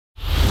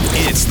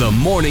It's the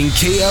Morning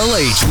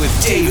KLH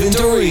with Dave and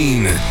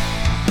Doreen.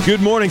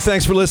 Good morning.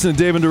 Thanks for listening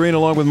to Dave and Doreen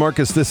along with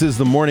Marcus. This is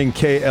the Morning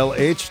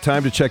KLH.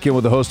 Time to check in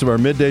with the host of our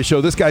midday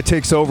show. This guy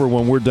takes over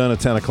when we're done at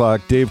 10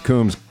 o'clock. Dave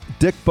Coombs.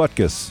 Dick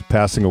Butkus,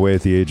 passing away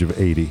at the age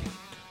of 80.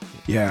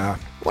 Yeah.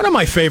 One of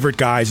my favorite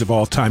guys of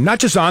all time, not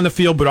just on the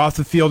field, but off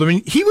the field. I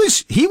mean, he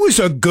was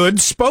a good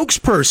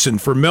spokesperson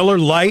for Miller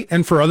Lite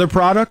and for other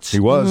products. He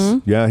was.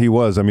 Mm-hmm. Yeah, he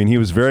was. I mean, he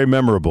was very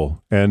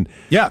memorable. And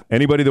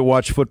anybody that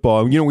watched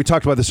football, we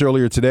talked about this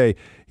earlier today.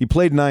 He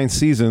played 9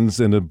 seasons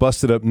and a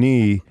busted up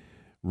knee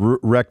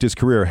wrecked his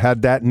career.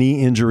 Had that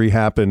knee injury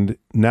happened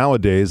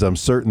nowadays, I'm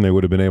certain they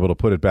would have been able to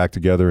put it back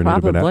together and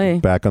he'd have been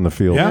back on the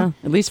field. Yeah,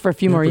 at least for a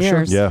few more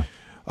years. Sure.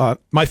 Yeah.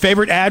 My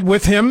favorite ad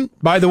with him,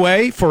 by the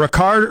way, for a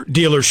car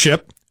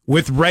dealership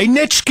with Ray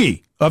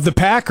Nitschke of the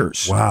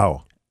Packers.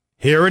 Wow.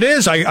 Here it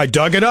is. I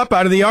dug it up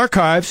out of the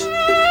archives.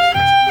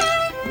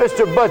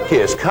 Mr.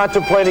 Butkus,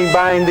 contemplating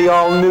buying the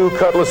all-new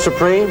Cutlass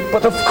Supreme?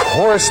 But of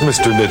course,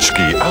 Mr.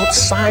 Nitschke.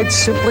 Outside,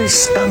 simply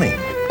stunning.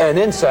 And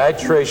inside,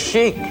 très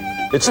chic.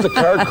 It's the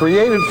car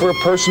created for a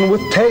person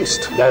with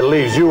taste. That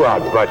leaves you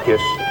out, Butkus.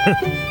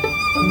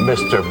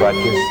 Mr.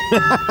 Butkus.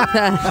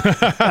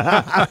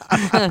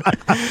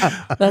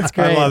 That's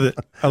great. I love it.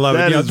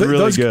 That is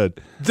really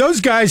good. Those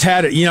guys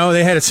had it.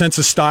 They had a sense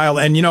of style.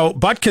 And,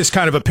 Butkus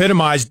kind of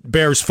epitomized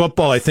Bears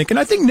football, I think. And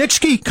I think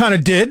Nitschke kind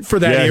of did for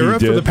that era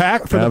for the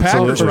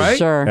Packers, right?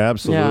 Sure.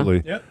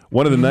 Absolutely. Yeah.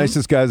 One of the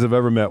nicest guys I've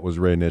ever met was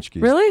Ray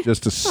Nitschke. Really?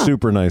 Just a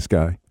super nice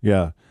guy.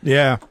 Yeah.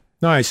 Yeah.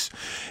 Nice.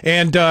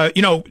 And,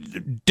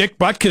 Dick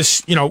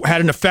Butkus, had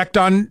an effect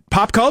on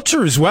pop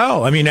culture as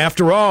well. I mean,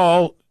 after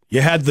all, you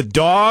had the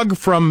dog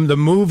from the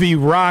movie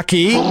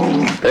Rocky.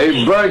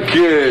 Hey,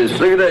 Butkus,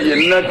 look at that.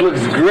 Your neck looks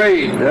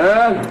great,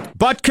 huh?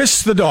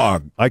 Butkus the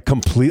dog. I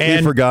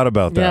completely forgot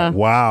about that. Yeah.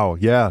 Wow.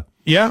 Yeah.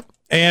 Yeah.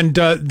 And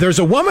there's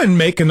a woman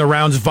making the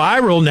rounds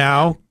viral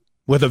now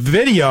with a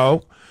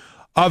video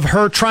of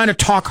her trying to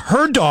talk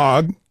her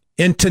dog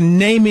into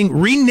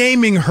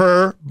renaming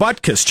her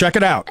Butkus. Check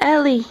it out.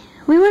 Ellie,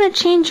 we want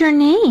to change your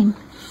name.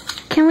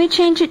 Can we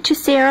change it to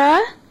Sarah?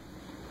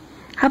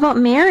 How about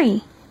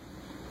Mary?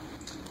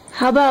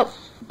 How about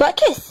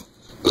Butkus?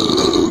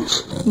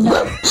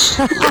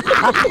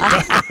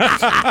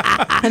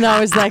 And I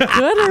was like,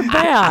 good or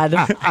bad?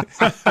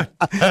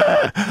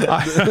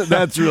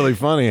 That's really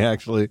funny,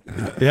 actually.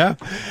 Yeah.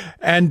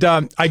 And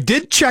I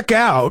did check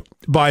out,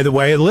 by the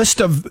way, a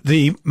list of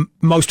the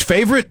most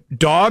favorite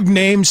dog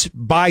names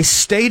by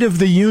state of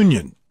the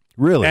union.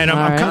 Really? And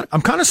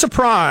I'm kind of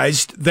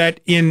surprised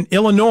that in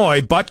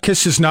Illinois,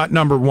 Butkus is not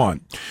number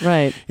one.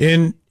 Right.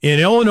 In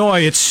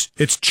Illinois,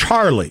 it's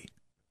Charlie.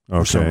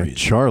 Okay,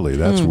 Charlie.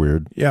 That's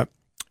weird. Yeah.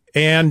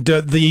 And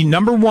the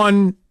number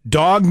one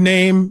dog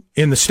name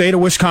in the state of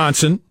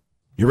Wisconsin,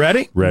 you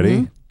ready? Ready.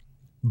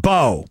 Mm-hmm.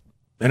 Bo.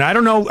 And I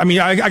don't know. I mean,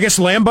 I guess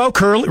Lambo,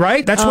 Curly,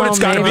 right? That's what it's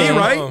got to be,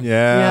 right?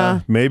 Yeah.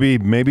 Maybe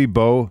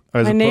Bo.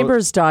 My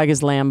neighbor's dog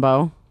is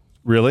Lambo.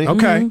 Really?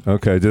 Okay. Mm-hmm.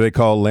 Okay. Do they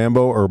call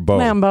Lambo or Bo?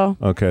 Lambo.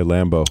 Okay,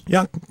 Lambo.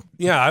 Yeah.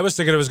 Yeah, I was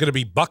thinking it was going to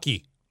be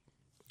Bucky.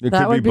 It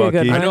That could would be a good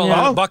Bucky. one. I know a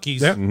lot of Buckies.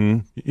 Yeah. Mm-hmm.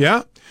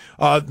 Yeah.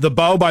 The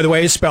Bo, by the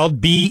way, is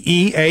spelled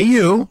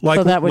B-E-A-U,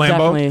 like So that would Lambeau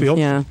definitely, Field.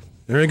 yeah.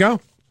 There you go.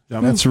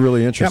 That's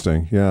really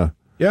interesting. Yeah.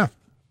 Yeah.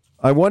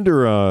 I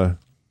wonder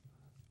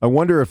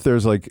if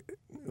there's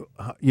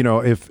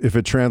if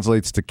it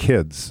translates to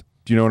kids.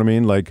 Do you know what I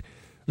mean? Like,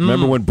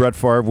 remember when Brett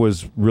Favre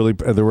was really,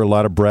 there were a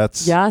lot of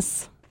Bretts?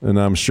 Yes. And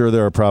I'm sure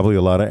there are probably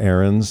a lot of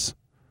Aarons.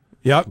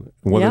 Yep.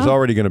 Well, there's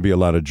already going to be a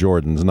lot of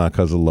Jordans, not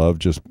because of love,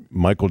 just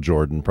Michael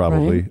Jordan,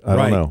 probably. Right. I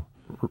don't know.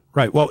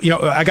 Right. Well,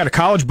 I got a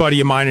college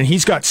buddy of mine, and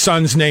he's got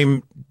sons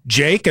named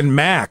Jake and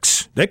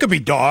Max. They could be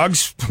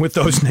dogs with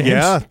those names.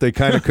 Yeah, they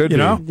kind of could be.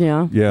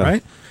 Yeah. Yeah.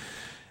 Right?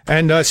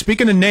 And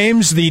speaking of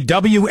names, the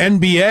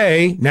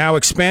WNBA now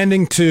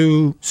expanding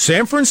to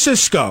San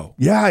Francisco.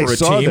 Yeah, I for a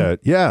saw team, that.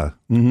 Yeah.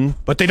 Mm-hmm.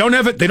 But they don't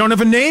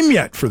have a name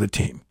yet for the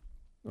team.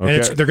 Okay.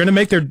 And they're going to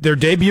make their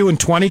debut in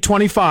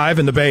 2025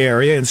 in the Bay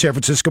Area in San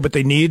Francisco, but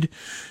they need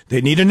a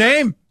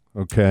name.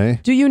 Okay.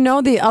 Do you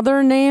know the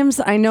other names?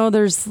 I know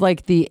there's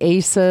like the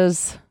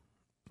Aces.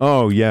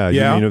 Oh yeah.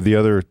 Yeah. You mean of the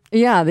other?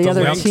 Yeah, the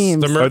other Lynx,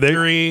 teams. the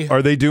Mercury.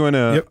 Are they doing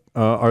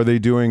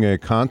a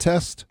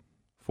contest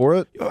for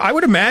it? I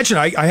would imagine.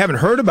 I haven't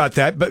heard about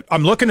that, but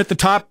I'm looking at the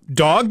top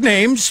dog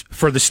names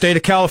for the state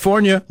of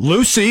California.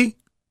 Lucy.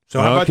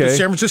 So how about the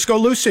San Francisco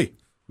Lucy?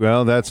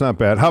 Well, that's not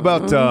bad. How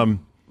about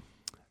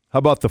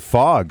the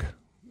Fog?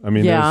 I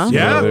mean,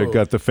 they've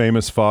got the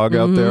famous Fog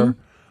out there.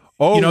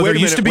 Oh, there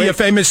used to be a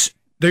famous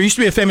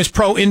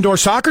pro indoor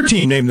soccer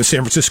team named the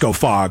San Francisco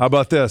Fog. How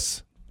about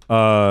this?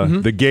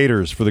 The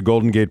Gators for the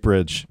Golden Gate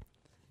Bridge.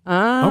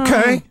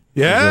 Okay.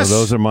 Yes. So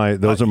those are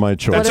my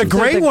choices. That's a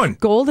great one.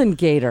 Golden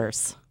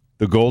Gators.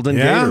 The Golden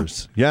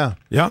Gators. Yeah.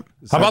 Yeah.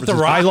 How about the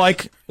Rock? I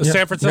like the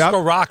San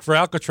Francisco Rock for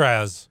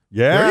Alcatraz.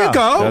 Yeah. There you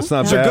go. That's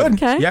not Those bad. are good.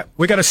 Okay. Yeah.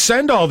 We got to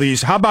send all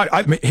these. How about,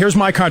 here's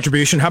my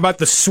contribution. How about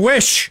the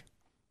Swish?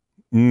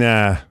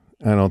 Nah,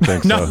 I don't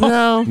think so.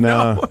 No.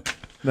 No.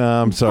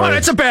 No, I'm sorry. Well,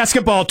 it's a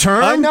basketball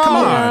term. I know. Come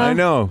on. I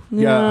know.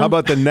 Yeah. How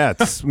about the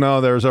Nets?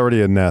 No, there's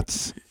already a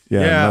Nets.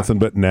 Yeah. Nothing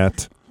but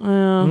net.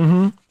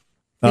 The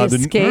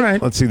Escape.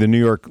 Right. Let's see, the New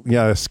York,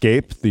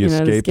 Escape. The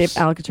Escape.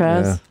 Escape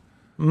Alcatraz.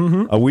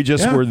 Yeah. We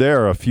just were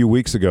there a few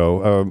weeks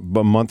ago,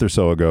 a month or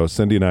so ago,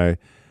 Cindy and I,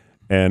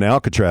 and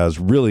Alcatraz,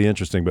 really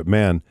interesting, but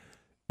man,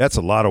 that's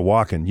a lot of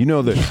walking. You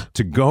know that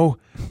to go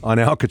on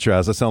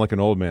Alcatraz, I sound like an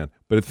old man,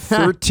 but it's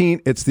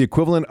 13, it's the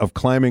equivalent of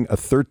climbing a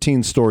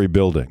 13-story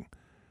building.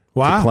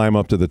 Wow. To climb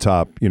up to the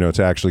top,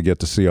 to actually get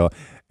to see all.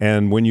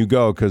 And when you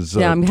go, because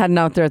I'm heading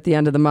out there at the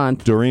end of the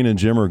month. Doreen and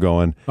Jim are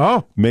going,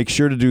 make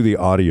sure to do the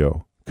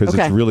audio, because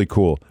it's really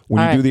cool.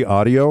 When you do the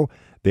audio,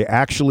 they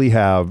actually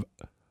have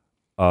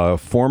a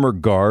former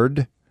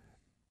guard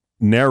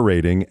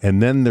narrating,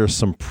 and then there's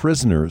some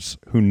prisoners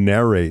who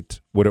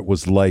narrate what it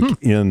was like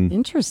in.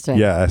 Interesting.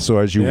 Yeah, so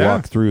as you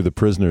walk through, the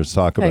prisoners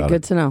talk about it.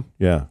 Good to know.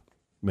 Yeah,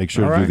 make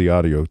sure to do the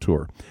audio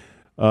tour.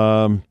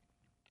 Did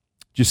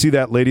you see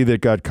that lady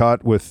that got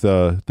caught with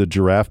the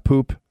giraffe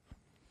poop?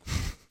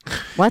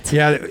 What?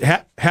 Yeah,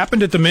 it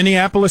happened at the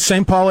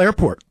Minneapolis-St. Paul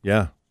airport.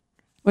 Yeah.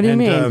 What do you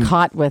mean,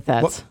 caught with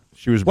it? Well,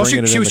 she was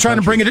bringing she was trying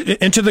to bring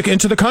it into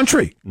the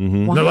country.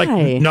 Mm-hmm. They're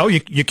like, no, you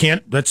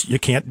can't. You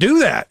can't do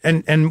that.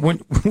 And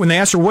when they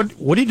asked her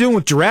what are you doing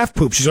with giraffe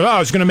poop, she said, I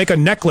was going to make a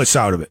necklace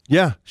out of it.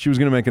 Yeah, she was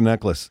going to make a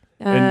necklace.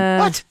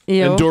 What?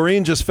 And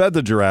Doreen just fed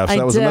the giraffes.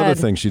 That was another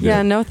thing she did.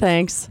 Yeah, no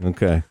thanks.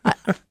 Okay.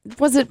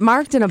 Was it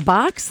marked in a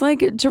box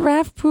like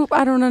giraffe poop?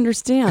 I don't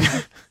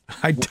understand.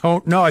 I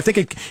don't know. I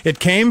think it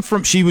came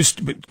from, she was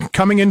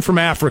coming in from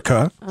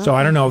Africa. So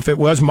I don't know if it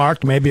was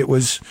marked. Maybe it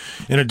was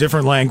in a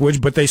different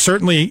language, but they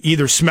certainly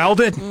either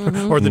smelled it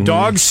or the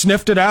dogs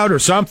sniffed it out or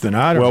something.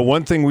 I don't know. Well,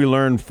 one thing we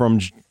learned from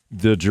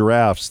the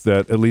giraffes,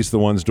 that at least the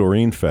ones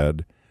Doreen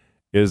fed,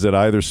 is it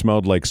either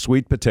smelled like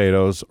sweet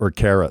potatoes or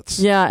carrots.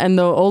 Yeah, and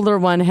the older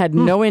one had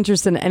no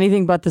interest in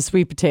anything but the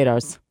sweet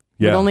potatoes.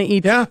 Yeah. Would only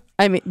eat,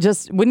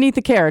 wouldn't eat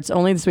the carrots,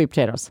 only the sweet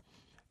potatoes.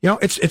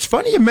 It's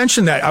funny you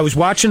mentioned that. I was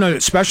watching a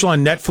special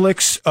on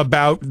Netflix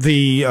about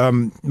the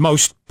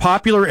most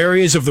popular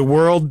areas of the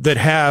world that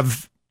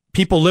have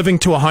people living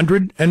to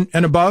 100 and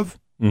above.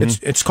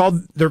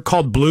 Mm-hmm. They're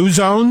called blue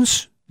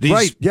zones. These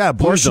right, yeah,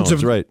 blue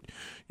zones, right.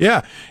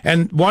 Yeah,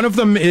 and one of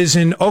them is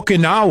in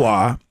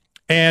Okinawa,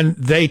 and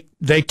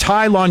they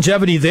tie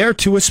longevity there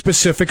to a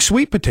specific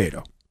sweet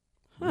potato.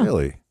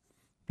 Really?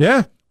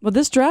 Yeah. Well,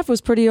 this giraffe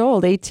was pretty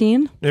old,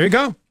 18. There you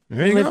go.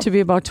 Lived to be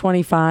about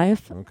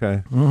 25.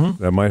 Okay.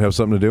 That might have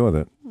something to do with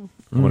it.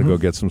 I'm going to go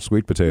get some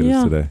sweet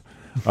potatoes today.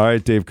 All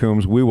right, Dave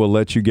Coombs, we will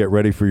let you get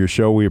ready for your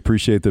show. We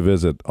appreciate the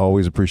visit.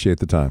 Always appreciate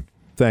the time.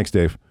 Thanks,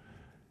 Dave.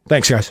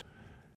 Thanks, guys.